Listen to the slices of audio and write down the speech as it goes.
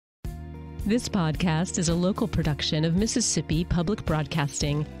This podcast is a local production of Mississippi Public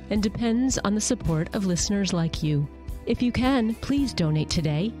Broadcasting and depends on the support of listeners like you. If you can, please donate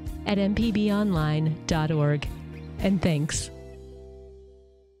today at mpbonline.org. And thanks.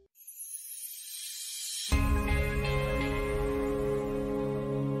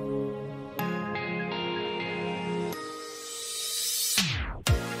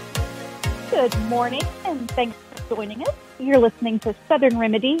 Good morning, and thanks for joining us. You're listening to Southern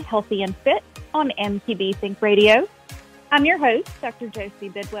Remedy, Healthy and Fit on MPB Think Radio. I'm your host, Dr. Josie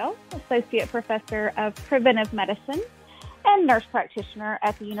Bidwell, Associate Professor of Preventive Medicine and Nurse Practitioner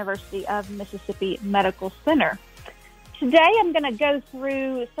at the University of Mississippi Medical Center. Today, I'm going to go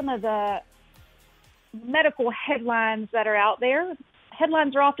through some of the medical headlines that are out there.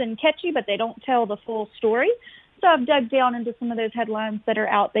 Headlines are often catchy, but they don't tell the full story. So I've dug down into some of those headlines that are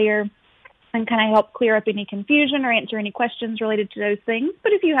out there and kind of help clear up any confusion or answer any questions related to those things.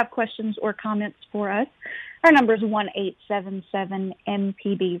 But if you have questions or comments for us, our number is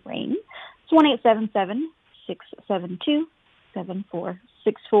 1-877-MPB-RING. It's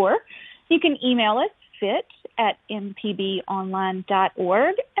 1-877-672-7464. You can email us,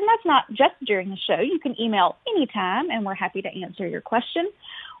 fit@mpbonline.org. And that's not just during the show. You can email anytime, and we're happy to answer your question.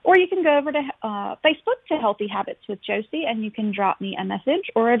 Or you can go over to Facebook to Healthy Habits with Josie, and you can drop me a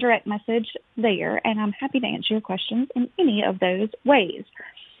message or a direct message there, and I'm happy to answer your questions in any of those ways.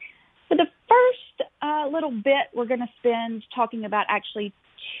 For the first little bit, we're going to spend talking about actually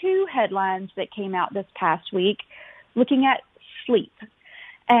two headlines that came out this past week looking at sleep.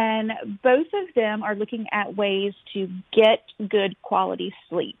 And both of them are looking at ways to get good quality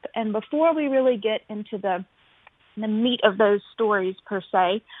sleep. And before we really get into the meat of those stories per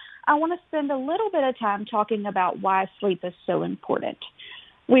se, I want to spend a little bit of time talking about why sleep is so important.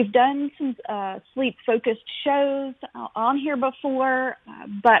 We've done some sleep-focused shows on here before,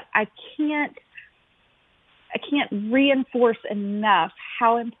 but I can't reinforce enough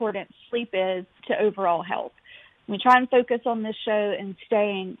how important sleep is to overall health. We try and focus on this show and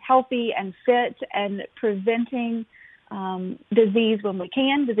staying healthy and fit and preventing disease when we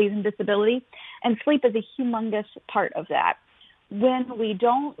can, disease and disability, and sleep is a humongous part of that. When we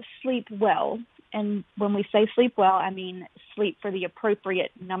don't sleep well, and when we say sleep well, I mean sleep for the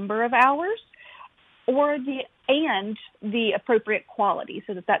appropriate number of hours and the appropriate quality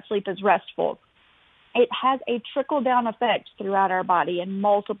so that sleep is restful. It has a trickle-down effect throughout our body in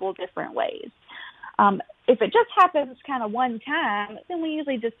multiple different ways. If it just happens kind of one time, then we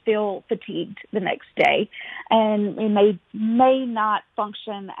usually just feel fatigued the next day, and we may not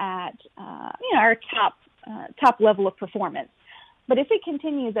function at our top level of performance. But if it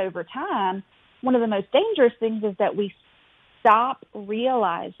continues over time, one of the most dangerous things is that we stop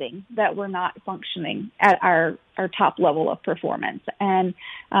realizing that we're not functioning at our top level of performance. And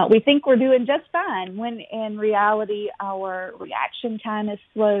we think we're doing just fine when in reality our reaction time is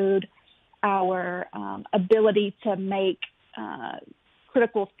slowed, our ability to make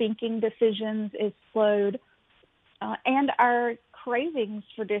critical thinking decisions is slowed, and our cravings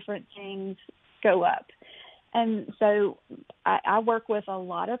for different things go up. And so I work with a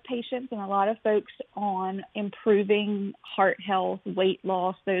lot of patients and a lot of folks on improving heart health, weight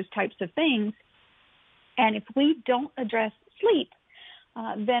loss, those types of things. And if we don't address sleep,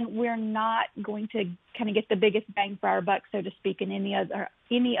 then we're not going to kind of get the biggest bang for our buck, so to speak, in any of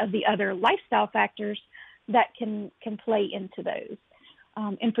the other lifestyle factors that can play into those.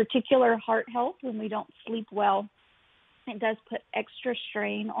 In particular, heart health, when we don't sleep well, it does put extra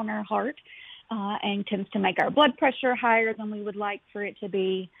strain on our heart and tends to make our blood pressure higher than we would like for it to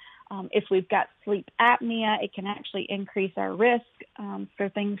be. If we've got sleep apnea, it can actually increase our risk for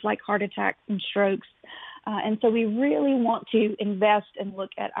things like heart attacks and strokes. And so we really want to invest and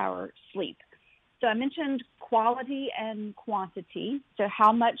look at our sleep. So I mentioned quality and quantity. So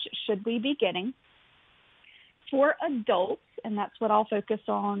how much should we be getting? For adults, and that's what I'll focus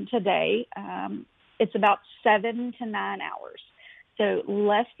on today, it's about 7 to 9 hours. So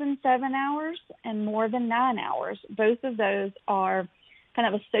less than 7 hours and more than 9 hours, both of those are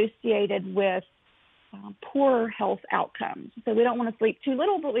kind of associated with poorer health outcomes. So we don't want to sleep too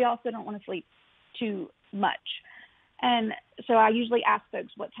little, but we also don't want to sleep too much. And so I usually ask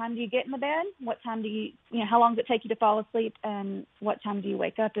folks, what time do you get in the bed? What time do how long does it take you to fall asleep? And what time do you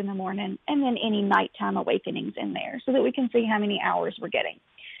wake up in the morning? And then any nighttime awakenings in there so that we can see how many hours we're getting.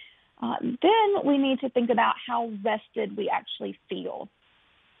 Then we need to think about how rested we actually feel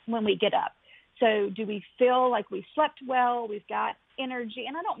when we get up. So do we feel like we slept well, we've got energy?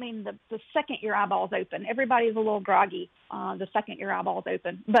 And I don't mean the second your eyeballs open. Everybody's a little groggy the second your eyeballs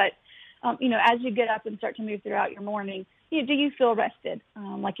open. But, as you get up and start to move throughout your morning, do you feel rested,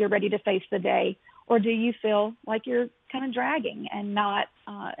 like you're ready to face the day, or do you feel like you're kind of dragging and not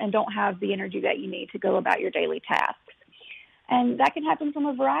and don't have the energy that you need to go about your daily tasks? And that can happen from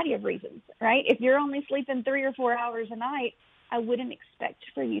a variety of reasons, right? If you're only sleeping 3 or 4 hours a night, I wouldn't expect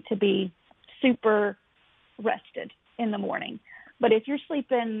for you to be super rested in the morning. But if you're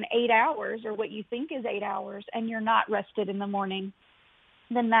sleeping 8 hours, or what you think is 8 hours, and you're not rested in the morning,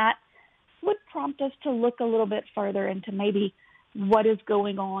 then that would prompt us to look a little bit further into maybe what is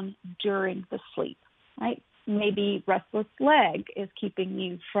going on during the sleep, right? Maybe restless leg is keeping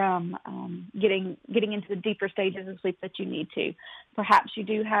you from getting into the deeper stages of sleep that you need to. Perhaps you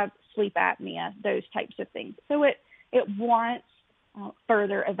do have sleep apnea, those types of things. So it warrants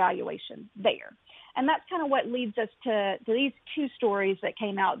further evaluation there. And that's kind of what leads us to these two stories that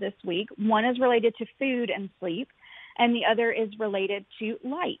came out this week. One is related to food and sleep, and the other is related to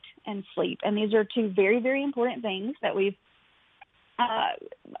light and sleep. And these are two very, very important things that we've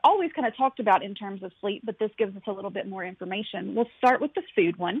always kind of talked about in terms of sleep, but this gives us a little bit more information. We'll start with the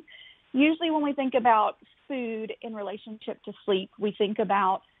food one. Usually when we think about food in relationship to sleep, we think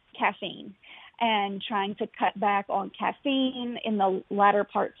about caffeine and trying to cut back on caffeine in the latter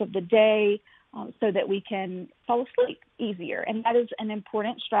parts of the day so that we can fall asleep easier. And that is an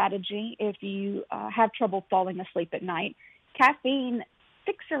important strategy if you have trouble falling asleep at night. Caffeine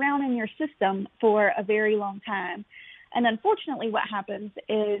sticks around in your system for a very long time. And unfortunately, what happens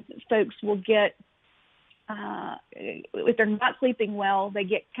is folks will get, if they're not sleeping well, they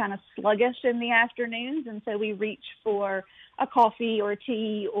get kind of sluggish in the afternoons. And so we reach for a coffee or a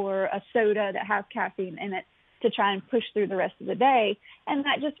tea or a soda that has caffeine in it to try and push through the rest of the day. And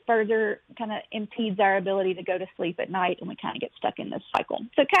that just further kind of impedes our ability to go to sleep at night, and we kind of get stuck in this cycle.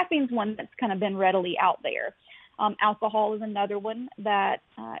 So caffeine's one that's kind of been readily out there. Alcohol is another one that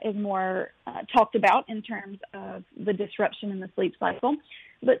is more talked about in terms of the disruption in the sleep cycle.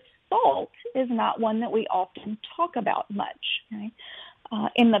 But salt is not one that we often talk about much. Right?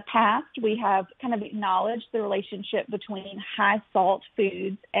 In the past, we have kind of acknowledged the relationship between high salt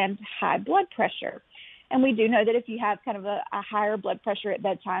foods and high blood pressure. And we do know that if you have kind of a higher blood pressure at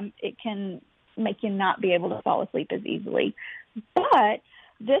bedtime, it can make you not be able to fall asleep as easily. But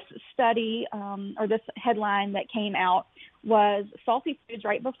this study or this headline that came out was salty foods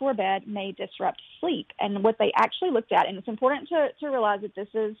right before bed may disrupt sleep. And what they actually looked at, and it's important to realize that this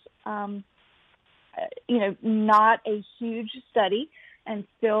is, not a huge study and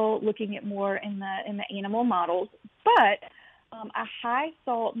still looking at more in the animal models, but a high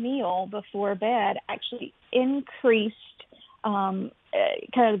salt meal before bed actually increased kind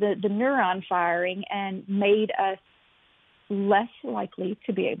of the neuron firing and made us less likely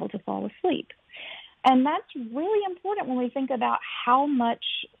to be able to fall asleep. And that's really important when we think about how much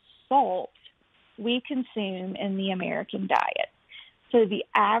salt we consume in the American diet. So the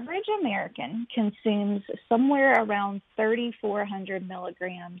average American consumes somewhere around 3,400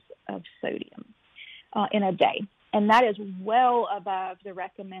 milligrams of sodium in a day. And that is well above the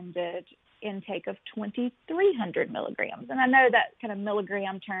recommended intake of 2,300 milligrams. And I know that kind of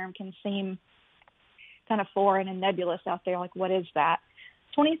milligram term can seem kind of foreign and nebulous out there, like what is that?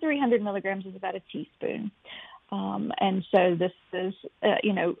 2,300 milligrams is about a teaspoon. And so this is,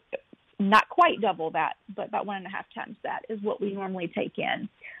 not quite double that, but about 1.5 times that is what we normally take in.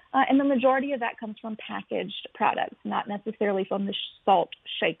 And the majority of that comes from packaged products, not necessarily from the salt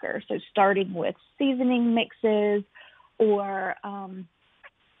shaker. So starting with seasoning mixes or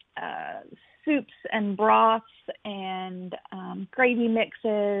soups and broths and gravy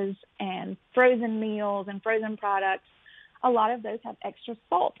mixes and frozen meals and frozen products. A lot of those have extra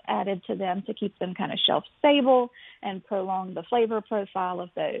salt added to them to keep them kind of shelf stable and prolong the flavor profile of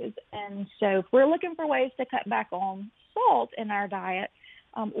those. And so if we're looking for ways to cut back on salt in our diet,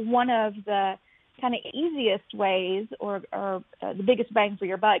 one of the kind of easiest ways or the biggest bang for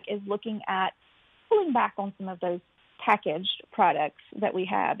your buck is looking at pulling back on some of those packaged products that we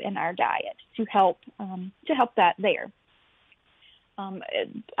have in our diet to help that there.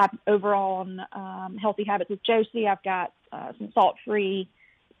 Overall on Healthy Habits with Josie, I've got some salt-free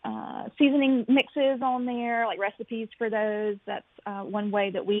seasoning mixes on there, like recipes for those. That's one way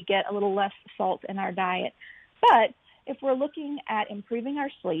that we get a little less salt in our diet. But if we're looking at improving our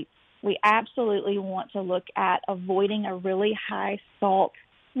sleep, we absolutely want to look at avoiding a really high salt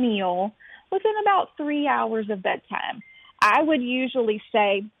meal within about 3 hours of bedtime. I would usually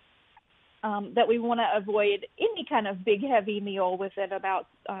say that we want to avoid any kind of big, heavy meal within about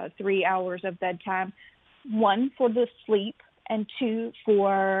 3 hours of bedtime. 1, for the sleep, and 2,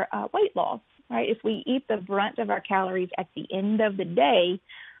 for weight loss, right? If we eat the brunt of our calories at the end of the day,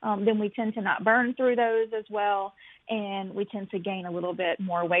 then we tend to not burn through those as well, and we tend to gain a little bit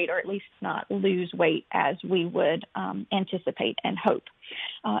more weight, or at least not lose weight as we would anticipate and hope.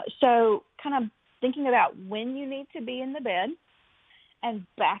 So kind of thinking about when you need to be in the bed and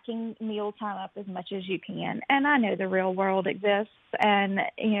backing mealtime up as much as you can. And I know the real world exists, and,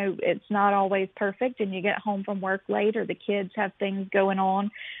 it's not always perfect, and you get home from work late or the kids have things going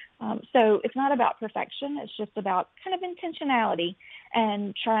on. So it's not about perfection. It's just about kind of intentionality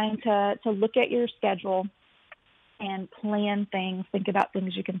and trying to look at your schedule and plan things. Think about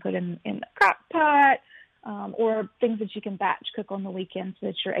things you can put in the crock pot, or things that you can batch cook on the weekend so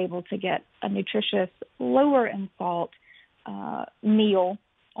that you're able to get a nutritious, lower in salt meal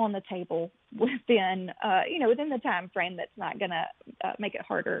on the table within the time frame that's not going to make it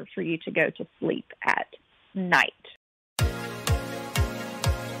harder for you to go to sleep at night.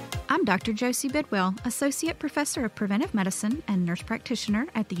 I'm Dr. Josie Bidwell, Associate Professor of Preventive Medicine and Nurse Practitioner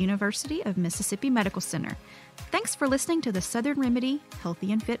at the University of Mississippi Medical Center. Thanks for listening to the Southern Remedy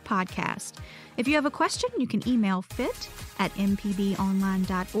Healthy and Fit podcast. If you have a question, you can email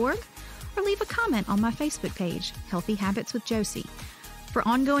fit@mpbonline.org or leave a comment on my Facebook page, Healthy Habits with Josie. For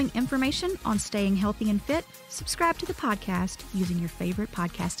ongoing information on staying healthy and fit, subscribe to the podcast using your favorite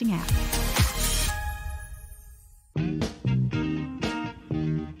podcasting app.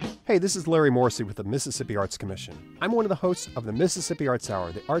 Hey, this is Larry Morrissey with the Mississippi Arts Commission. I'm one of the hosts of the Mississippi Arts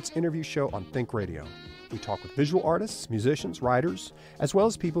Hour, the arts interview show on Think Radio. We talk with visual artists, musicians, writers, as well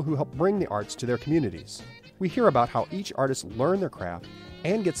as people who help bring the arts to their communities. We hear about how each artist learned their craft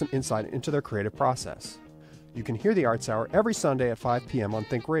and get some insight into their creative process. You can hear the Arts Hour every Sunday at 5 p.m. on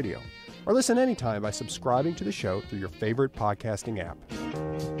Think Radio, or listen anytime by subscribing to the show through your favorite podcasting app.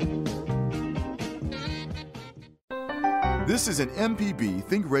 This is an MPB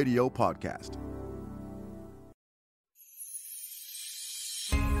Think Radio podcast.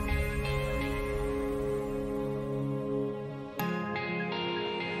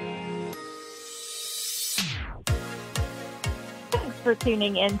 Thanks for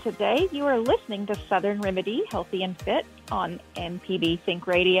tuning in today. You are listening to Southern Remedy Healthy and Fit on MPB Think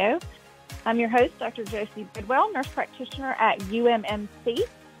Radio. I'm your host, Dr. Josie Bidwell, nurse practitioner at UMMC.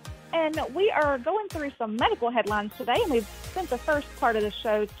 And we are going through some medical headlines today, and we've spent the first part of the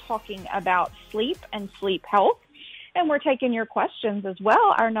show talking about sleep and sleep health. And we're taking your questions as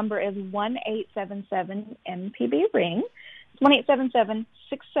well. Our number is 1-877-MPB-RING. It's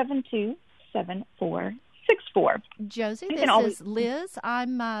 1-877-672-7464. Josie, this is Liz.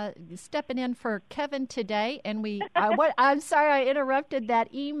 I'm stepping in for Kevin today, and I'm sorry I interrupted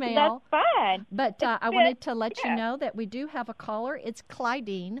that email. That's fine. But I wanted to let you know that we do have a caller. It's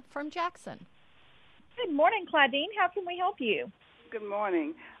Clydine from Jackson. Good morning, Clydine. How can we help you? Good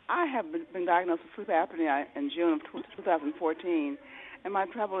morning. I have been diagnosed with sleep apnea in June of 2014, and my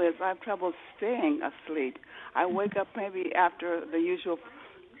trouble is I have trouble staying asleep. I wake up maybe after the usual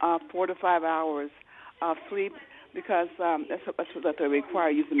 4 to 5 hours of sleep because that's what they require,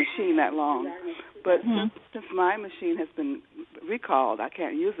 use the machine that long. But since my machine has been recalled, I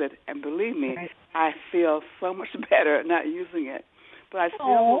can't use it, and believe me, I feel so much better not using it. But I still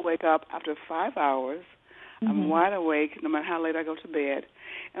will wake up after 5 hours. I'm wide awake no matter how late I go to bed.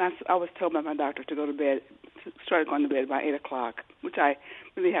 And I was told by my doctor to go to bed, start going to bed by 8 o'clock, which I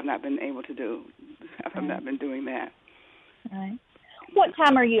really have not been able to do. I have not been doing that. Right. What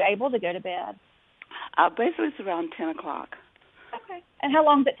time are you able to go to bed? Basically, it's around 10 o'clock. Okay. And how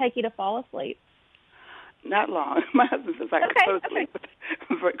long does it take you to fall asleep? Not long. My husband says I can go to sleep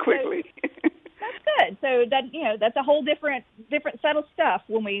very quickly. That's good. So that's a whole different set of stuff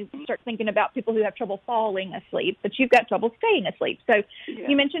when we start thinking about people who have trouble falling asleep, but you've got trouble staying asleep. So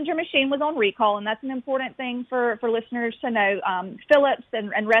you mentioned your machine was on recall, and that's an important thing for listeners to know. Philips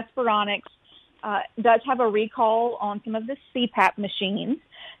and Respironics does have a recall on some of the CPAP machines.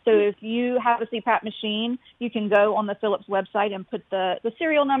 So if you have a CPAP machine, you can go on the Philips website and put the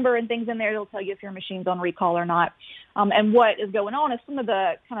serial number and things in there. It'll tell you if your machine's on recall or not. And what is going on is some of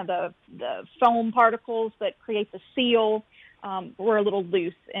the the foam particles that create the seal were a little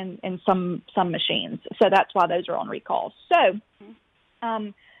loose in some machines. So that's why those are on recall. So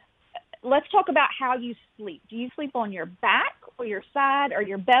let's talk about how you sleep. Do you sleep on your back or your side or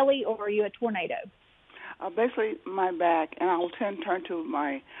your belly, or are you a tornado? Basically, my back, and I will turn to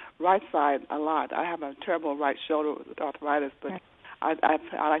my right side a lot. I have a terrible right shoulder with arthritis, but I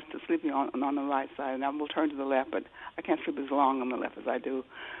like to sleep on the right side, and I will turn to the left, but I can't sleep as long on the left as I do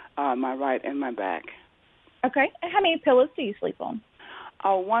my right and my back. Okay. And how many pillows do you sleep on?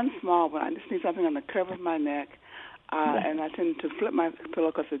 One small one. I just need something on the curve of my neck, and I tend to flip my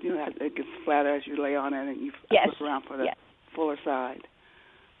pillow because it gets flatter as you lay on it, and you flip around for the fuller side.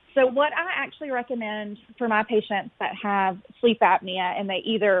 So what I actually recommend for my patients that have sleep apnea and they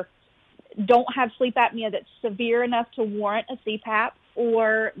either don't have sleep apnea that's severe enough to warrant a CPAP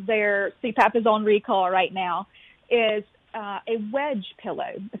or their CPAP is on recall right now is a wedge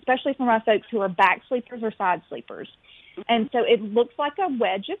pillow, especially for my folks who are back sleepers or side sleepers. And so it looks like a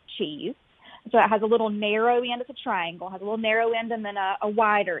wedge of cheese. So it has a little narrow end. It's a triangle. It has a little narrow end and then a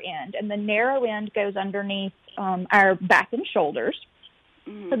wider end. And the narrow end goes underneath our back and shoulders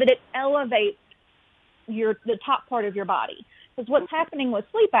so that it elevates the top part of your body. Because what's happening with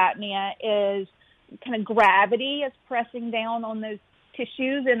sleep apnea is kind of gravity is pressing down on those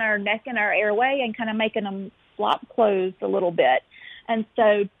tissues in our neck and our airway and kind of making them flop closed a little bit. And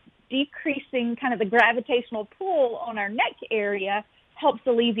so decreasing kind of the gravitational pull on our neck area helps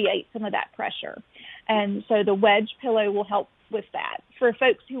alleviate some of that pressure. And so the wedge pillow will help with that. For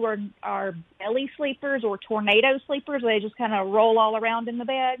folks who are belly sleepers or tornado sleepers, they just kind of roll all around in the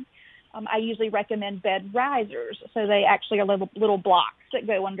bed, I usually recommend bed risers. So they actually are little blocks that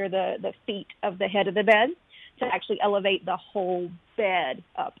go under the feet of the head of the bed to actually elevate the whole bed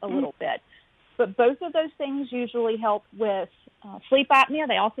up a little bit. But both of those things usually help with sleep apnea.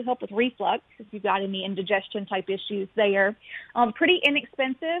 They also help with reflux if you've got any indigestion type issues there. Pretty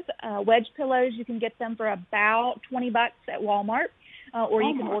inexpensive. Wedge pillows, you can get them for about $20 at Walmart. Or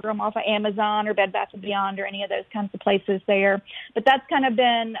you can order them off of Amazon or Bed Bath & Beyond or any of those kinds of places there. But that's kind of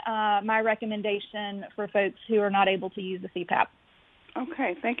been my recommendation for folks who are not able to use the CPAP.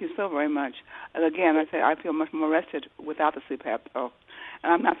 Okay, thank you so very much. And again, I feel much more rested without the CPAP, though.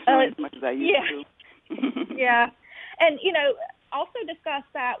 And I'm not snoring as much as I used to. Yeah. And, also discuss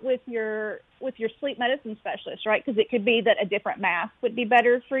that with your sleep medicine specialist, right? Because it could be that a different mask would be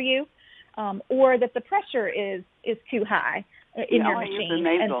better for you, or that the pressure is too high in your machine.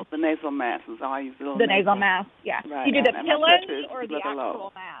 I use the nasal mask. I use the nasal mask, yeah. Right. You do the pillows or the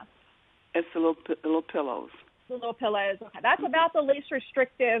actual mask? It's the little pillows. The little pillows. Okay, that's about the least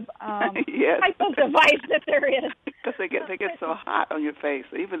restrictive yes. type of device that there is. Because they get so hot on your face.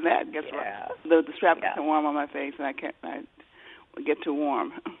 Even that gets the strap gets warm on my face, and I get too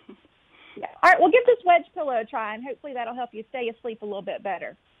warm. Yeah. All right. Well, give this wedge pillow a try, and hopefully that'll help you stay asleep a little bit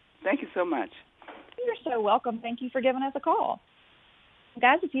better. Thank you so much. You're so welcome. Thank you for giving us a call.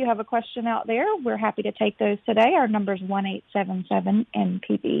 Guys, if you have a question out there, we're happy to take those today. Our number is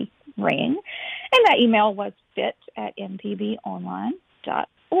 1-877-MPB-RING, and that email was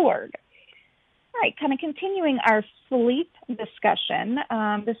fit@mpbonline.org. All right, kind of continuing our sleep discussion,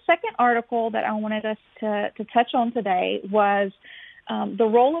 the second article that I wanted us to touch on today was the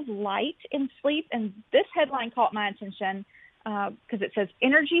role of light in sleep, and this headline caught my attention because it says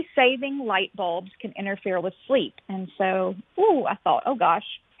energy-saving light bulbs can interfere with sleep. And so, I thought, oh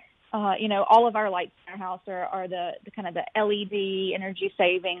gosh, all of our lights in our house are the kind of the LED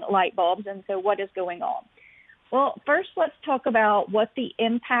energy-saving light bulbs. And so what is going on? Well, first let's talk about what the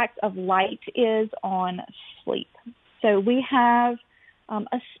impact of light is on sleep. So we have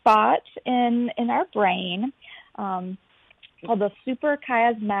a spot in our brain called the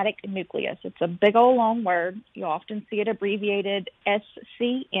suprachiasmatic nucleus. It's a big old long word. You often see it abbreviated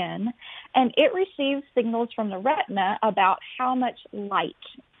SCN, and it receives signals from the retina about how much light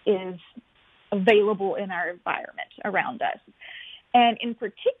is available in our environment around us. And in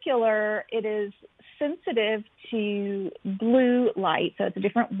particular, it is sensitive to blue light, so it's a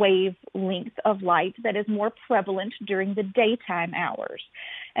different wavelength of light that is more prevalent during the daytime hours.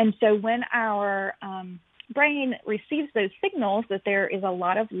 And so when our brain receives those signals that there is a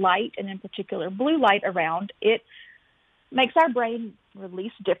lot of light, and in particular blue light around, it makes our brain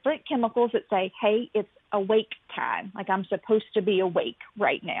release different chemicals that say, hey, it's awake time, like I'm supposed to be awake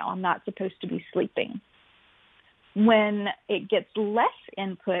right now. I'm not supposed to be sleeping. When it gets less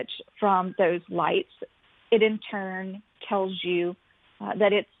input from those lights, it in turn tells you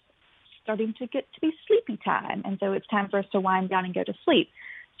that it's starting to get to be sleepy time, and so it's time for us to wind down and go to sleep.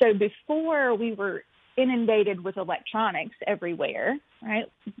 So before we were inundated with electronics everywhere, right,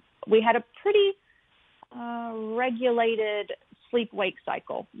 we had a pretty regulated sleep-wake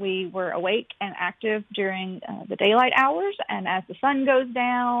cycle. We were awake and active during the daylight hours, and as the sun goes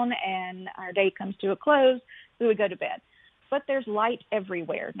down and our day comes to a close, we would go to bed. But there's light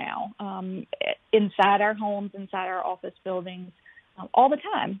everywhere now, inside our homes, inside our office buildings, all the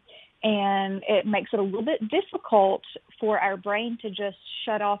time. And it makes it a little bit difficult for our brain to just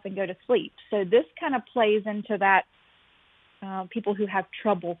shut off and go to sleep. So this kind of plays into that people who have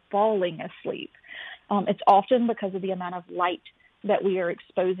trouble falling asleep. It's often because of the amount of light that we are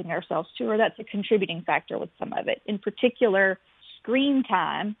exposing ourselves to, or that's a contributing factor with some of it. In particular, screen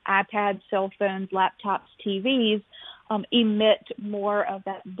time, iPads, cell phones, laptops, TVs, emit more of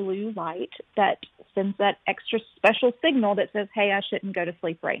that blue light that sends that extra special signal that says, hey, I shouldn't go to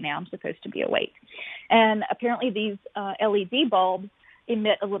sleep right now. I'm supposed to be awake. And apparently these LED bulbs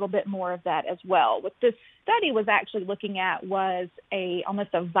emit a little bit more of that as well. What this study was actually looking at was almost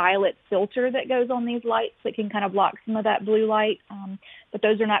a violet filter that goes on these lights that can kind of block some of that blue light, but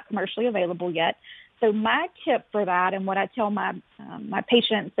those are not commercially available yet. So my tip for that, and what I tell my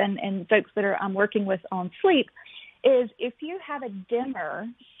patients and folks that I'm working with on sleep, is if you have a dimmer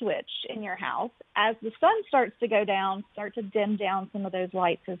switch in your house, as the sun starts to go down, start to dim down some of those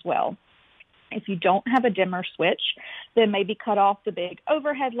lights as well. If you don't have a dimmer switch, then maybe cut off the big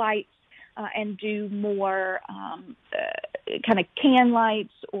overhead lights and do more kind of can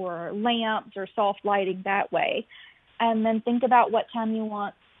lights or lamps or soft lighting that way. And then think about what time you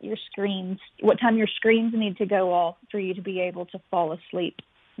want your screens need to go off for you to be able to fall asleep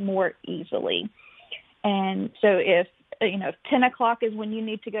more easily. And so if 10 o'clock is when you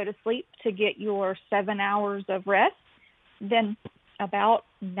need to go to sleep to get your 7 hours of rest, then about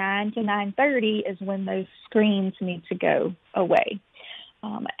 9 to 9:30 is when those screens need to go away,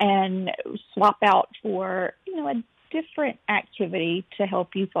 and swap out for, a different activity to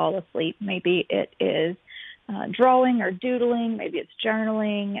help you fall asleep. Maybe it is drawing or doodling, maybe it's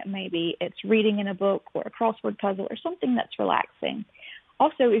journaling, maybe it's reading in a book or a crossword puzzle or something that's relaxing.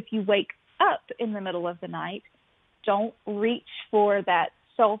 Also, if you wake up in the middle of the night, don't reach for that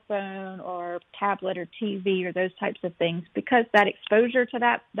cell phone or tablet or TV or those types of things, because that exposure to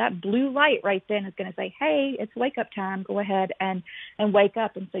that blue light right then is going to say, hey, it's wake up time, go ahead and wake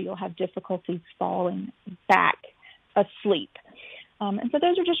up. And so you'll have difficulties falling back asleep. And so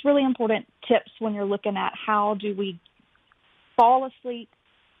those are just really important tips when you're looking at how do we fall asleep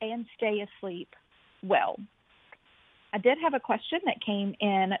and stay asleep well. I did have a question that came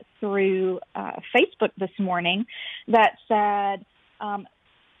in through Facebook this morning that said,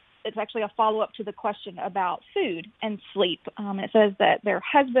 it's actually a follow-up to the question about food and sleep. It says that their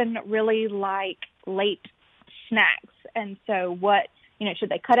husband really like late snacks. And so what, should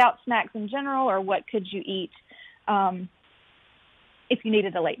they cut out snacks in general, or what could you eat if you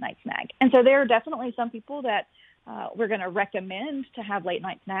needed a late night snack? And so there are definitely some people that we're going to recommend to have late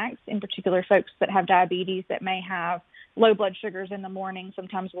night snacks, in particular folks that have diabetes that may have low blood sugars in the morning.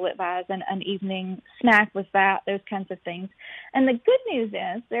 Sometimes we'll advise an evening snack with that, those kinds of things. And the good news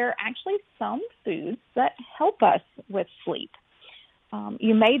is there are actually some foods that help us with sleep.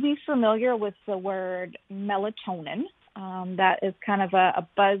 You may be familiar with the word melatonin. That is kind of a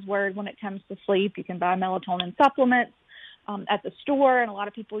buzzword when it comes to sleep. You can buy melatonin supplements at the store, and a lot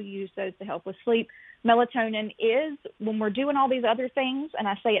of people use those to help with sleep. Melatonin is, when we're doing all these other things, and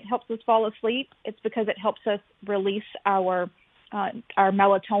I say it helps us fall asleep, it's because it helps us release our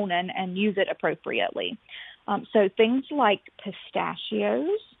melatonin and use it appropriately. So things like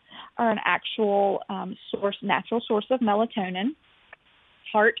pistachios are an actual natural source of melatonin.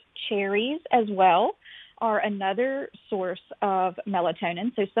 Tart cherries as well are another source of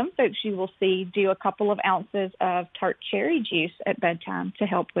melatonin. So some folks you will see do a couple of ounces of tart cherry juice at bedtime to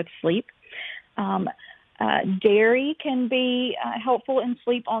help with sleep. Dairy can be helpful in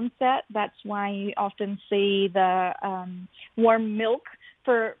sleep onset. That's why you often see the warm milk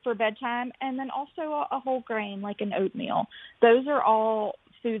for bedtime, and then also a whole grain like an oatmeal. Those are all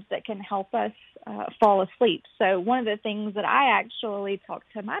foods that can help us fall asleep. So one of the things that I actually talk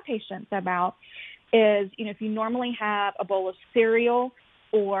to my patients about is, if you normally have a bowl of cereal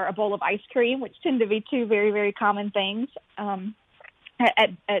or a bowl of ice cream, which tend to be two very, very common things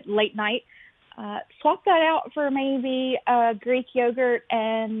at late night, swap that out for maybe Greek yogurt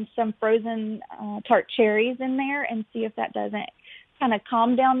and some frozen tart cherries in there, and see if that doesn't kind of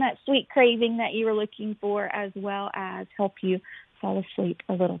calm down that sweet craving that you were looking for, as well as help you fall asleep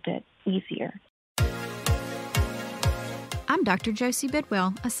a little bit easier. I'm Dr. Josie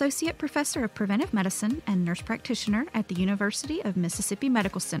Bidwell, Associate Professor of Preventive Medicine and Nurse Practitioner at the University of Mississippi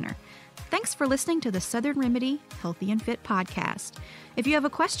Medical Center. Thanks for listening to the Southern Remedy Healthy and Fit podcast. If you have a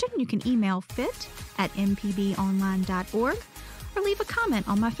question, you can email fit@mpbonline.org or leave a comment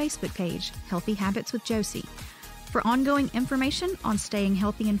on my Facebook page, Healthy Habits with Josie. For ongoing information on staying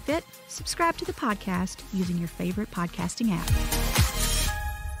healthy and fit, subscribe to the podcast using your favorite podcasting app.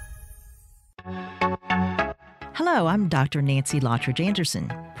 Hello, I'm Dr. Nancy Lottridge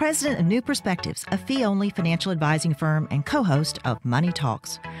Anderson, president of New Perspectives, a fee-only financial advising firm and co-host of Money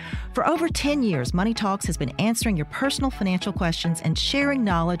Talks. For over 10 years, Money Talks has been answering your personal financial questions and sharing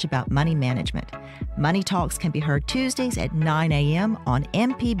knowledge about money management. Money Talks can be heard Tuesdays at 9 a.m. on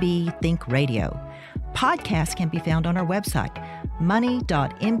MPB Think Radio. Podcasts can be found on our website,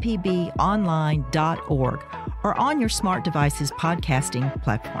 money.mpbonline.org, or on your smart device's podcasting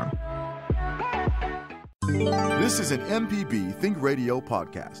platform. This is an MPB Think Radio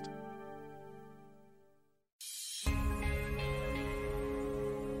podcast.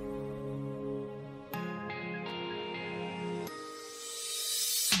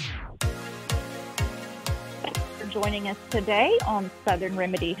 Joining us today on Southern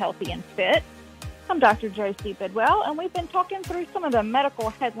Remedy Healthy and Fit. I'm Dr. Josie Bidwell, and we've been talking through some of the medical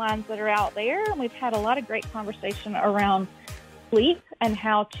headlines that are out there, and we've had a lot of great conversation around sleep and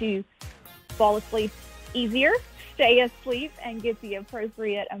how to fall asleep easier, stay asleep, and get the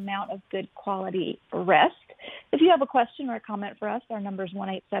appropriate amount of good quality rest. If you have a question or a comment for us, our number is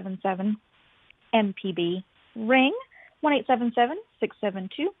 1-877-MPB-RING,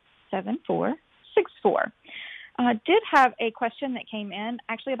 1-877-672-7464. Did have a question that came in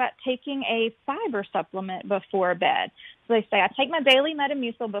actually about taking a fiber supplement before bed. So they say, I take my daily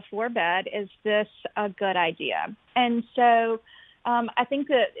Metamucil before bed. Is this a good idea? And so I think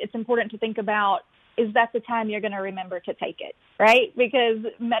that it's important to think about, is that the time you're going to remember to take it, right? Because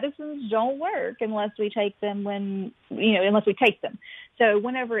medicines don't work unless we take them unless we take them. So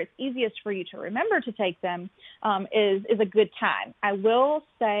whenever it's easiest for you to remember to take them is a good time. I will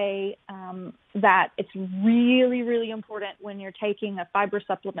say that it's really, really important when you're taking a fiber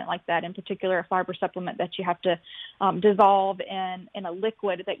supplement like that, in particular a fiber supplement that you have to dissolve in a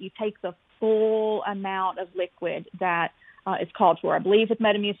liquid, that you take the full amount of liquid that is called for. I believe with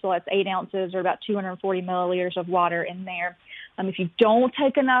Metamucil, it's 8 ounces or about 240 milliliters of water in there. If you don't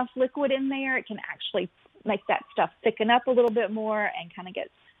take enough liquid in there, it can actually make that stuff thicken up a little bit more and kind of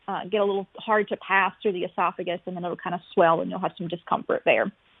get a little hard to pass through the esophagus, and then it'll kind of swell and you'll have some discomfort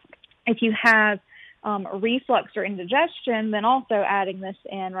there. If you have reflux or indigestion, then also adding this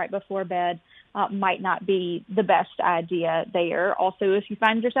in right before bed might not be the best idea there. Also, if you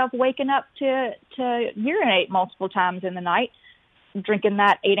find yourself waking up to urinate multiple times in the night, drinking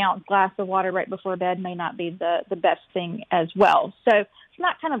that 8-ounce glass of water right before bed may not be the best thing as well. So it's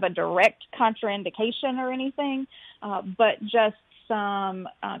not kind of a direct contraindication or anything, but just some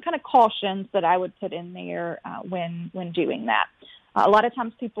kind of cautions that I would put in there when doing that. A lot of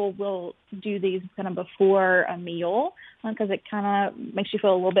times people will do these kind of before a meal because it kind of makes you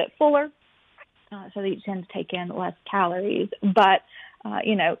feel a little bit fuller, so that you tend to take in less calories. But,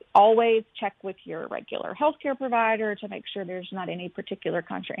 always check with your regular healthcare provider to make sure there's not any particular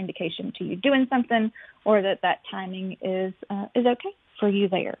contraindication to you doing something, or that timing is okay for you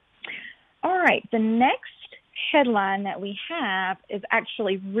there. All right, the next headline that we have is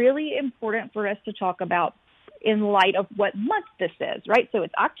actually really important for us to talk about in light of what month this is, right? So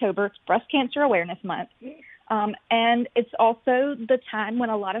it's October, it's Breast Cancer Awareness Month, and it's also the time when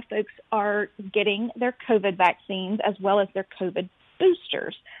a lot of folks are getting their COVID vaccines as well as their COVID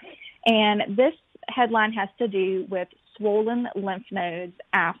boosters. And this headline has to do with swollen lymph nodes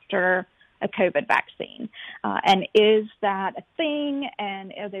after a COVID vaccine. And is that a thing?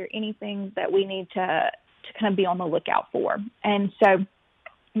 And are there any things that we need to kind of be on the lookout for? And so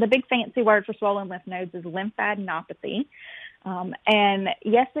the big fancy word for swollen lymph nodes is lymphadenopathy. And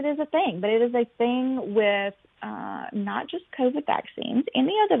yes, it is a thing, but it is a thing with not just COVID vaccines.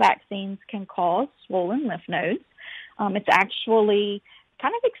 Any other vaccines can cause swollen lymph nodes. It's actually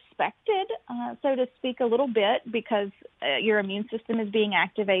kind of expected, so to speak, a little bit, because your immune system is being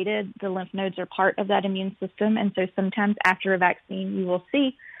activated. The lymph nodes are part of that immune system, and so sometimes after a vaccine, you will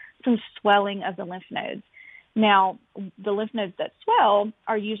see some swelling of the lymph nodes. Now, the lymph nodes that swell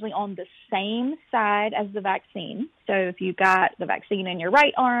are usually on the same side as the vaccine. So if you got the vaccine in your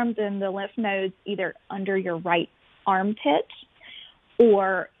right arm, then the lymph nodes either under your right armpit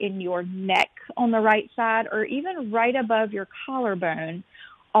or in your neck on the right side, or even right above your collarbone,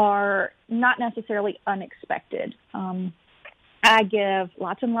 are not necessarily unexpected. I give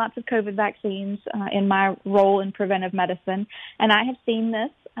lots and lots of COVID vaccines in my role in preventive medicine, and I have seen this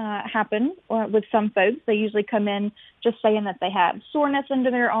happen with some folks. They usually come in just saying that they have soreness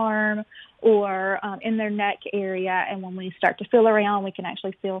under their arm or in their neck area, and when we start to feel around, we can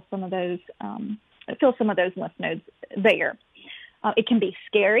actually feel some of those lymph nodes there. It can be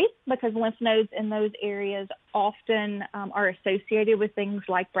scary because lymph nodes in those areas often are associated with things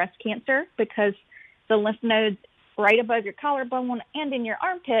like breast cancer, because the lymph nodes right above your collarbone and in your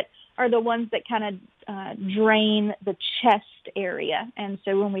armpit are the ones that kind of drain the chest area. And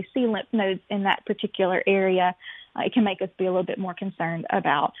so when we see lymph nodes in that particular area, it can make us be a little bit more concerned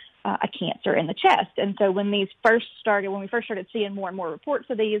about a cancer in the chest. And so when we first started seeing more and more reports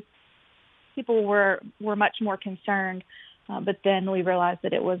of these, people were much more concerned but then we realized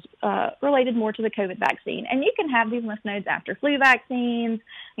that it was related more to the COVID vaccine. And you can have these lymph nodes after flu vaccines.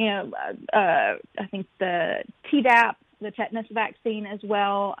 I think the Tdap, the tetanus vaccine as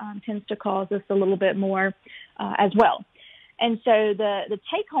well, tends to cause this a little bit more as well. And so the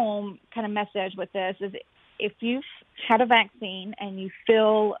take-home kind of message with this is, if you've had a vaccine and you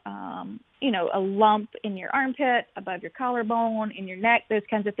feel, a lump in your armpit, above your collarbone, in your neck, those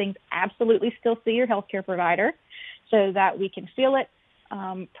kinds of things, absolutely still see your healthcare provider so that we can feel it.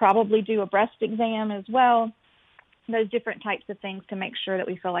 Probably do a breast exam as well. Those different types of things to make sure that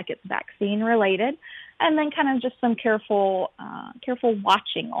we feel like it's vaccine related, and then kind of just some careful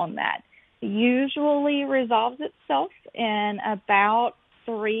watching on that. Usually resolves itself in about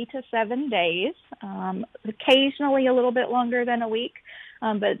 3 to 7 days, occasionally a little bit longer than a week,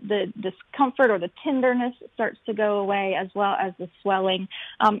 but the discomfort or the tenderness starts to go away, as well as the swelling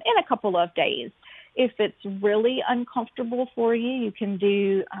in a couple of days. If it's really uncomfortable for you, you can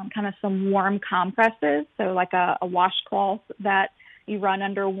do kind of some warm compresses, so like a washcloth that you run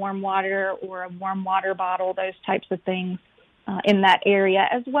under warm water or a warm water bottle, those types of things in that area,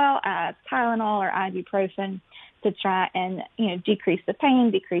 as well as Tylenol or ibuprofen to try and decrease the pain,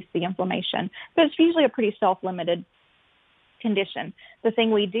 decrease the inflammation. But it's usually a pretty self-limited condition. The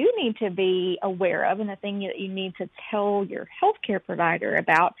thing we do need to be aware of, and the thing that you need to tell your healthcare provider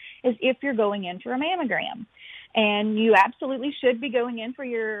about, is if you're going in for a mammogram. And you absolutely should be going in for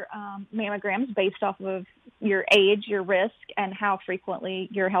your mammograms based off of your age, your risk, and how frequently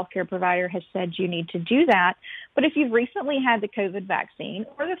your healthcare provider has said you need to do that. But if you've recently had the COVID vaccine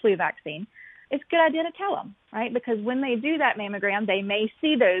or the flu vaccine, it's a good idea to tell them, right? Because when they do that mammogram, they may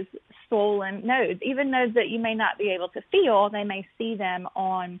see those swollen nodes, even nodes that you may not be able to feel. They may see them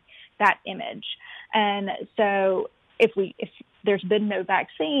on that image. And so if there's been no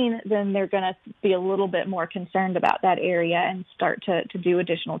vaccine, then they're going to be a little bit more concerned about that area and start to do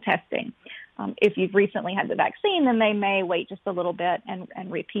additional testing. If you've recently had the vaccine, then they may wait just a little bit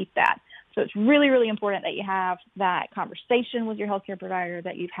and repeat that. So it's really, really important that you have that conversation with your healthcare provider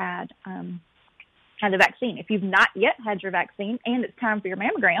that you've had the vaccine. If you've not yet had your vaccine and it's time for your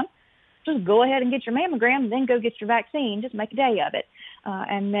mammogram, just go ahead and get your mammogram, then go get your vaccine. Just make a day of it.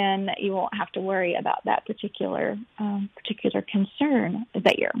 And then you won't have to worry about that particular concern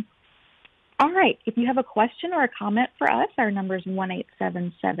there. All right. If you have a question or a comment for us, our number is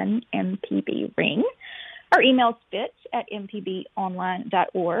 1-877-MPB-RING. Our email is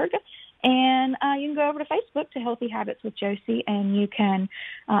fitch@mpbonline.org. And you can go over to Facebook to Healthy Habits with Josie, and you can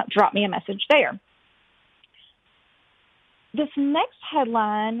drop me a message there. This next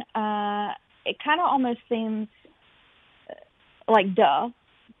headline, it kind of almost seems like duh,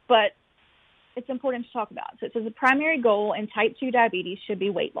 but it's important to talk about. So it says the primary goal in type 2 diabetes should be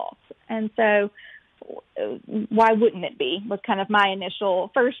weight loss. And so why wouldn't it be, was kind of my initial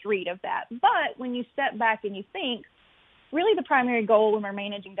first read of that. But when you step back and you think, really the primary goal when we're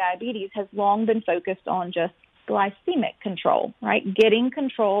managing diabetes has long been focused on just glycemic control, right? Getting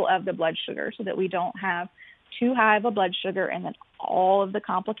control of the blood sugar so that we don't have too high of a blood sugar and then all of the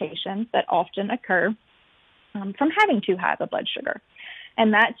complications that often occur from having too high of a blood sugar.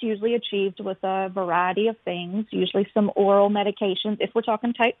 And that's usually achieved with a variety of things, usually some oral medications. If we're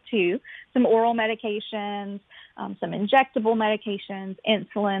talking type 2, some oral medications, some injectable medications,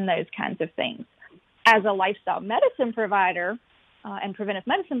 insulin, those kinds of things. As a lifestyle medicine provider and preventive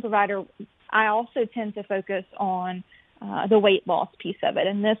medicine provider, I also tend to focus on the weight loss piece of it.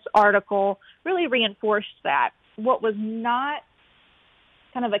 And this article really reinforced that. What was not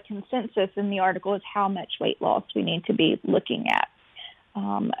kind of a consensus in the article is how much weight loss we need to be looking at,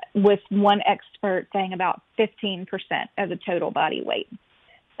 with one expert saying about 15% of the total body weight.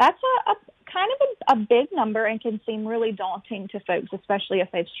 That's a kind of a big number and can seem really daunting to folks, especially if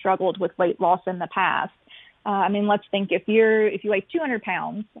they've struggled with weight loss in the past. Let's think if you weigh 200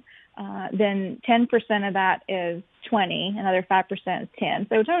 pounds, then 10% of that is 20, another 5% is 10.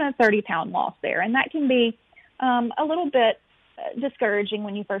 So it's only a 30-pound loss there. And that can be a little bit discouraging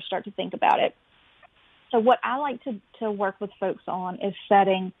when you first start to think about it. So what I like to work with folks on is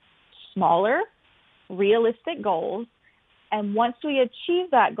setting smaller, realistic goals. And once we achieve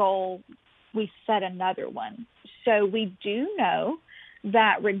that goal, we set another one. So we do know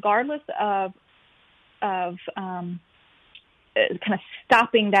that regardless of kind of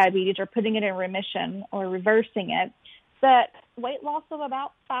stopping diabetes or putting it in remission or reversing it, that weight loss of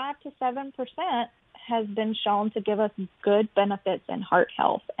about 5 to 7% has been shown to give us good benefits in heart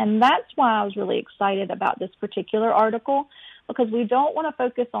health. And that's why I was really excited about this particular article, because we don't want to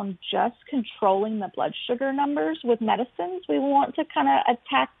focus on just controlling the blood sugar numbers with medicines. We want to kind of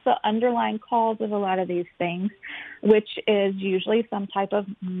attack the underlying cause of a lot of these things, which is usually some type of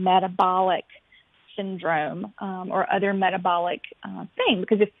metabolic syndrome or other metabolic thing.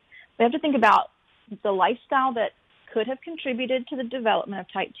 Because if we have to think about the lifestyle that could have contributed to the development of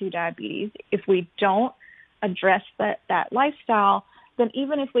type 2 diabetes. If we don't address that lifestyle, then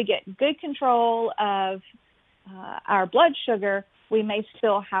even if we get good control of our blood sugar, we may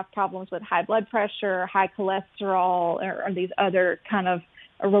still have problems with high blood pressure, high cholesterol, or these other kind of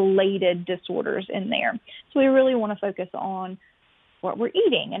related disorders in there. So we really want to focus on what we're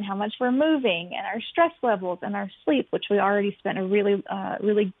eating and how much we're moving and our stress levels and our sleep, which we already spent a really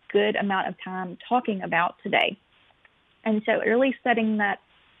good amount of time talking about today. And so really setting that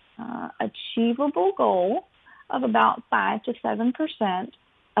achievable goal of about 5 to 7%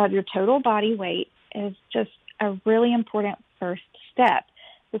 of your total body weight is just a really important first step.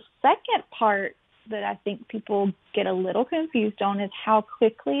 The second part that I think people get a little confused on is how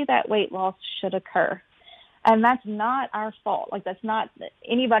quickly that weight loss should occur. And that's not our fault. Like, that's not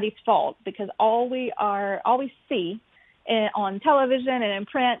anybody's fault, because all we see on television and in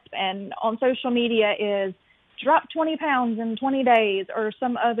print and on social media is drop 20 pounds in 20 days or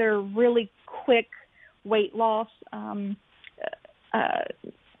some other really quick weight loss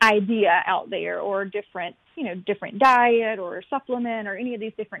idea out there, or different diet or supplement or any of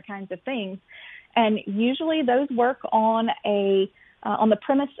these different kinds of things. And usually those work on the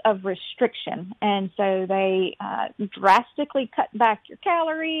premise of restriction. And so they drastically cut back your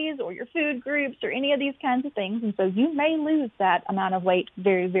calories or your food groups or any of these kinds of things. And so you may lose that amount of weight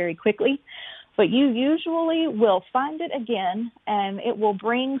very, very quickly, but you usually will find it again, and it will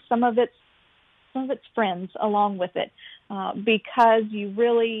bring some of its friends along with it, because you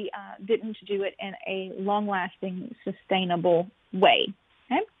really didn't do it in a long-lasting, sustainable way.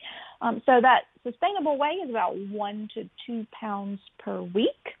 Okay? So that sustainable way is about 1 to 2 pounds per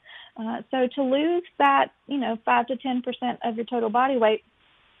week. So to lose that, 5 to 10% of your total body weight,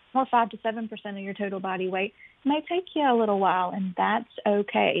 or 5 to 7% of your total body weight, may take you a little while, and that's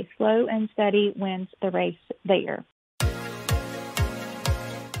okay. Slow and steady wins the race there.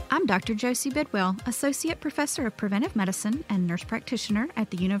 I'm Dr. Josie Bidwell, Associate Professor of Preventive Medicine and Nurse Practitioner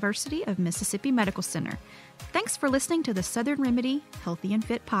at the University of Mississippi Medical Center. Thanks for listening to the Southern Remedy Healthy and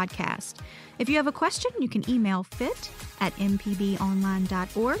Fit podcast. If you have a question, you can email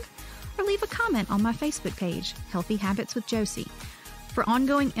fit@mpbonline.org or leave a comment on my Facebook page, Healthy Habits with Josie. For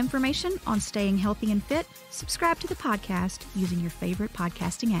ongoing information on staying healthy and fit, subscribe to the podcast using your favorite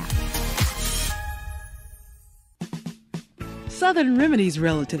podcasting app. Southern Remedies,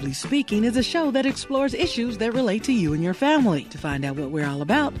 Relatively Speaking, is a show that explores issues that relate to you and your family. To find out what we're all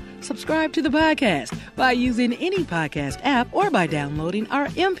about, subscribe to the podcast by using any podcast app or by downloading our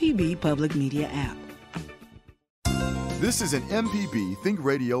MPB Public Media app. This is an MPB Think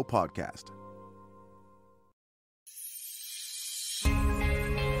Radio podcast.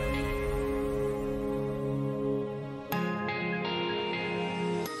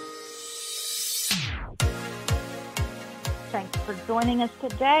 Thanks for joining us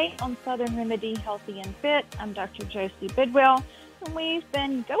today on Southern Remedy Healthy and Fit. I'm Dr. Josie Bidwell, and we've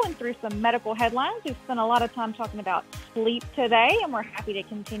been going through some medical headlines. We've spent a lot of time talking about sleep today, and we're happy to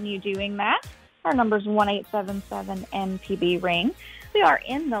continue doing that. Our number is 1-877-MPB-RING. We are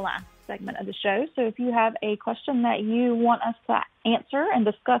in the last segment of the show, so if you have a question that you want us to answer and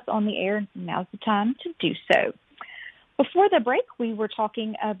discuss on the air, now's the time to do so. Before the break, we were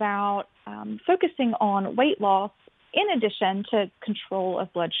talking about focusing on weight loss in addition to control of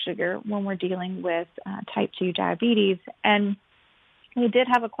blood sugar when we're dealing with type 2 diabetes. And we did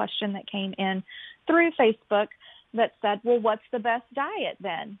have a question that came in through Facebook that said, well, what's the best diet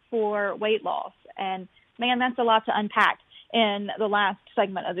then for weight loss? And man, that's a lot to unpack in the last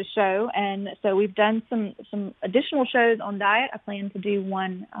segment of the show. And so we've done some additional shows on diet. I plan to do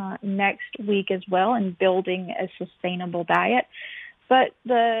one next week as well, in building a sustainable diet. But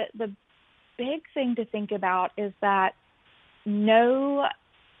the big thing to think about is that no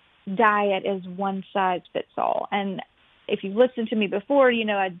diet is one size fits all. And if you've listened to me before, you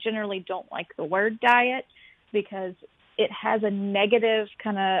know I generally don't like the word diet because it has a negative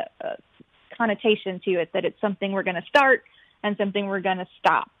kind of connotation to it, that it's something we're going to start and something we're going to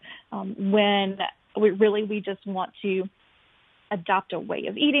stop, when we just want to adopt a way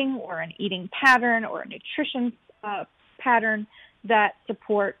of eating or an eating pattern or a nutrition pattern that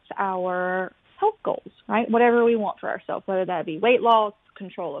supports our health goals, right? Whatever we want for ourselves, whether that be weight loss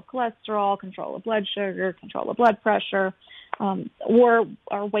control of cholesterol, control of blood sugar, control of blood pressure, or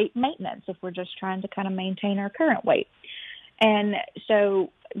our weight maintenance if we're just trying to kind of maintain our current weight. And so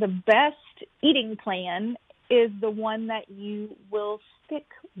the best eating plan is the one that you will stick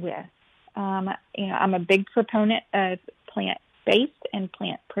with. I'm a big proponent of plant-based and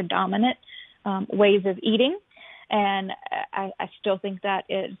plant-predominant ways of eating, and I still think that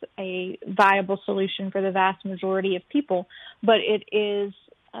is a viable solution for the vast majority of people. But it is,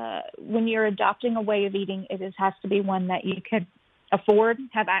 when you're adopting a way of eating, has to be one that you can afford,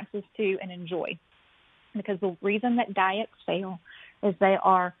 have access to, and enjoy. Because the reason that diets fail is they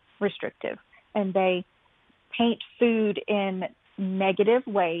are restrictive, and they paint food in negative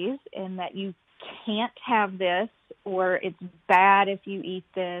ways, in that you can't have this, or it's bad if you eat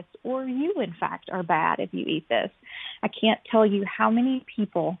this, or you, in fact, are bad if you eat this. I can't tell you how many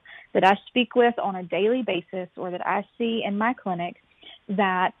people that I speak with on a daily basis or that I see in my clinic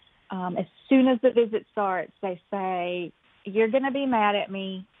that as soon as the visit starts, they say, you're going to be mad at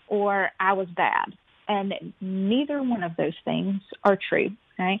me, or I was bad. And neither one of those things are true.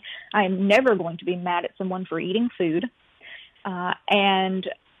 Okay? I am never going to be mad at someone for eating food. And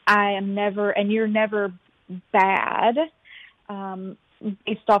I am never, and you're never bad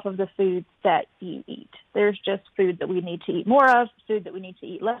based off of the food that you eat. There's just food that we need to eat more of, food that we need to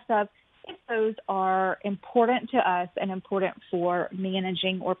eat less of, if those are important to us and important for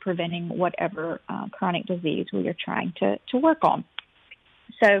managing or preventing whatever chronic disease we are trying to work on.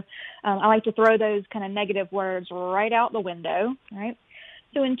 So I like to throw those kind of negative words right out the window, right?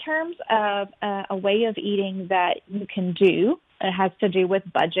 So in terms of a way of eating that you can do, it has to do with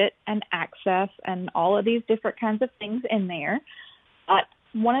budget and access and all of these different kinds of things in there. But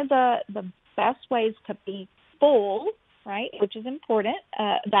one of the best ways to be full, right, which is important,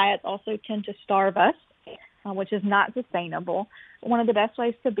 diets also tend to starve us, which is not sustainable. One of the best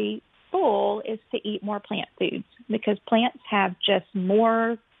ways to be full is to eat more plant foods, because plants have just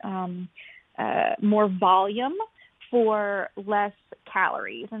more volume for less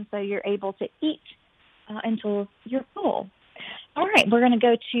calories, and so you're able to eat until you're full. All right, we're going to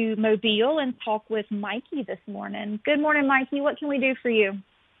go to Mobile and talk with Mikey this morning. Good morning, Mikey. What can we do for you?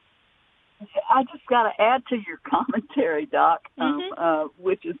 I just got to add to your commentary, Doc,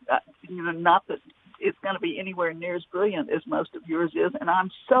 which is, not that it's going to be anywhere near as brilliant as most of yours is, and I'm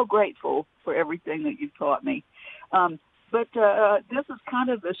so grateful for everything that you've taught me. But this is kind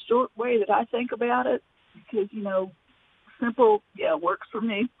of the short way that I think about it, because, simple, works for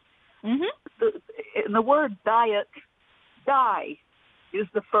me. Mm-hmm. The word diet, die, is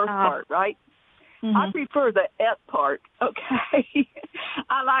the first part, right? Mm-hmm. I prefer the et part, okay?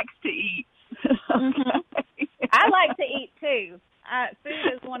 I like to eat. Okay. I like to eat, too.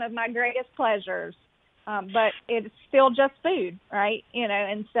 Food is one of my greatest pleasures, but it's still just food, right?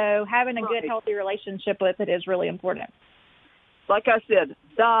 And so having a good, healthy relationship with it is really important. Like I said,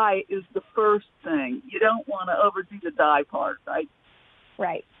 die is the first thing. You don't want to overdo the die part, right?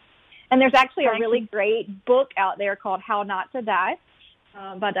 Right. And there's actually a really great book out there called How Not to Die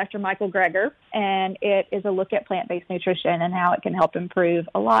by Dr. Michael Greger, and it is a look at plant-based nutrition and how it can help improve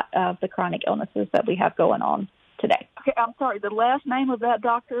a lot of the chronic illnesses that we have going on today. Okay, I'm sorry, the last name of that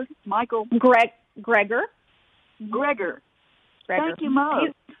doctor, Michael? Greger. Greger. Thank you, Mo.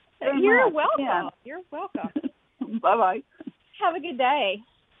 You're welcome. Yeah. You're welcome. Bye-bye. Have a good day.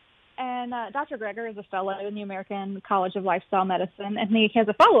 And Dr. Greger is a fellow in the American College of Lifestyle Medicine, and he has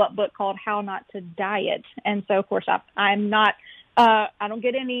a follow-up book called How Not to Diet. And so, of course, I'm not I don't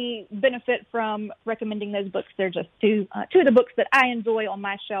get any benefit from recommending those books. They're just two of the books that I enjoy on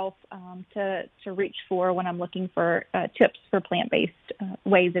my shelf to reach for when I'm looking for tips for plant-based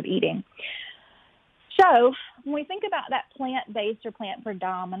ways of eating. So when we think about that plant-based or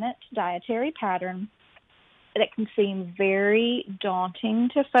plant-predominant dietary pattern, it can seem very daunting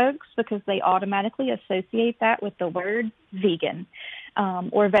to folks because they automatically associate that with the word vegan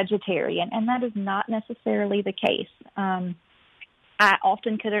or vegetarian, and that is not necessarily the case. I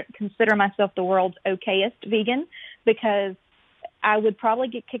often consider myself the world's okayest vegan because I would probably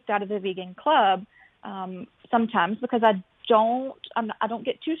get kicked out of the vegan club sometimes because I don't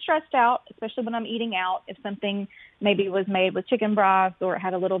get too stressed out, especially when I'm eating out. If something maybe was made with chicken broth or it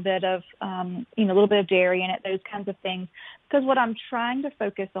had a little bit of dairy in it, those kinds of things. Because what I'm trying to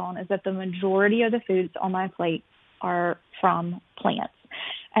focus on is that the majority of the foods on my plate are from plants.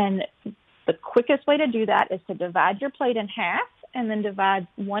 And the quickest way to do that is to divide your plate in half and then divide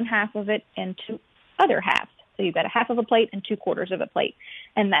one half of it into other halves. So you've got a half of a plate and 3/4 of a plate.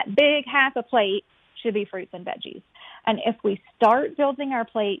 And that big half a plate should be fruits and veggies. And if we start building our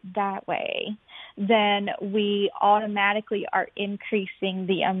plate that way, then we automatically are increasing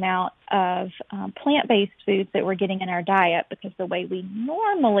the amount of plant-based foods that we're getting in our diet, because the way we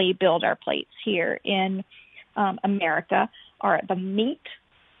normally build our plates here in America are the meat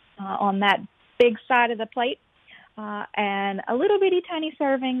on that big side of the plate and a little bitty tiny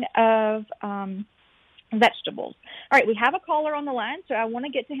serving of vegetables. All right, we have a caller on the line, so I want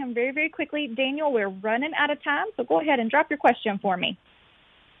to get to him very, very quickly. Daniel, we're running out of time, so go ahead and drop your question for me.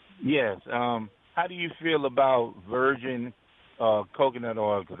 Yes. How do you feel about virgin coconut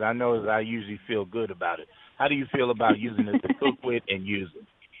oil? Because I know that I usually feel good about it. How do you feel about using it to cook with and use it?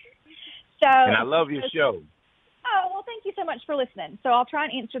 And I love your show. Oh, well, thank you so much for listening. So I'll try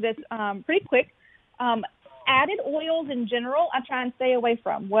and answer this pretty quick. Added oils in general, I try and stay away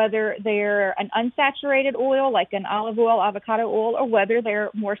from, whether they're an unsaturated oil like an olive oil, avocado oil, or whether they're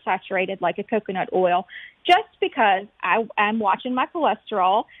more saturated like a coconut oil, just because I'm watching my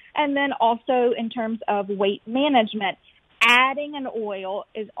cholesterol. And then also in terms of weight management, adding an oil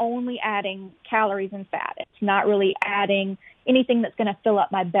is only adding calories and fat. It's not really adding anything that's going to fill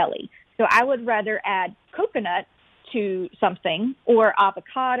up my belly. So I would rather add coconut to something, or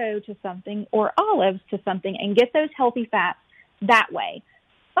avocado to something, or olives to something, and get those healthy fats that way.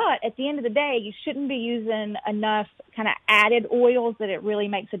 But at the end of the day, you shouldn't be using enough kind of added oils that it really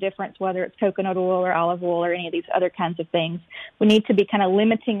makes a difference, whether it's coconut oil or olive oil or any of these other kinds of things. We need to be kind of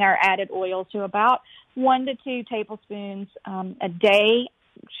limiting our added oils to about 1 to 2 tablespoons a day,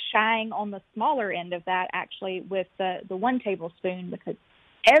 shying on the smaller end of that actually with the 1 tablespoon, because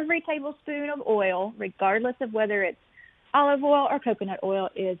every tablespoon of oil, regardless of whether it's olive oil or coconut oil,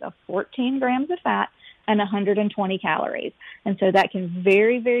 is 14 grams of fat and 120 calories. And so that can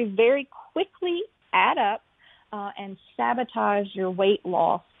very, very, very quickly add up and sabotage your weight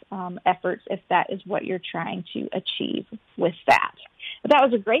loss efforts if that is what you're trying to achieve with that. But that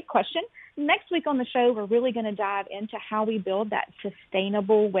was a great question. Next week on the show, we're really going to dive into how we build that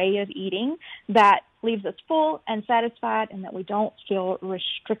sustainable way of eating that leaves us full and satisfied, and that we don't feel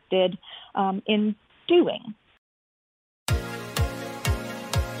restricted in doing.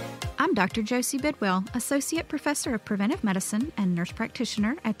 I'm Dr. Josie Bidwell, Associate Professor of Preventive Medicine and Nurse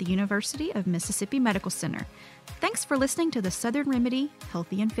Practitioner at the University of Mississippi Medical Center. Thanks for listening to the Southern Remedy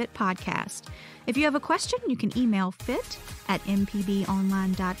Healthy and Fit podcast. If you have a question, you can email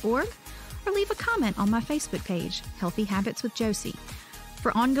fit@mpbonline.org or leave a comment on my Facebook page, Healthy Habits with Josie.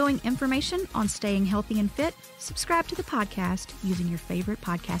 For ongoing information on staying healthy and fit, subscribe to the podcast using your favorite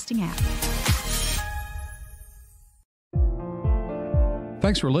podcasting app.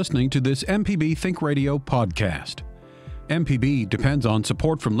 Thanks for listening to this MPB Think Radio podcast. MPB depends on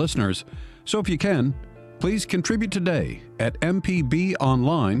support from listeners, so if you can, please contribute today at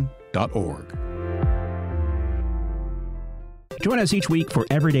mpbonline.org. Join us each week for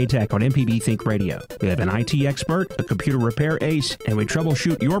Everyday Tech on MPB Think Radio. We have an IT expert, a computer repair ace, and we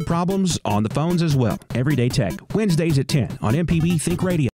troubleshoot your problems on the phones as well. Everyday Tech, Wednesdays at 10 on MPB Think Radio.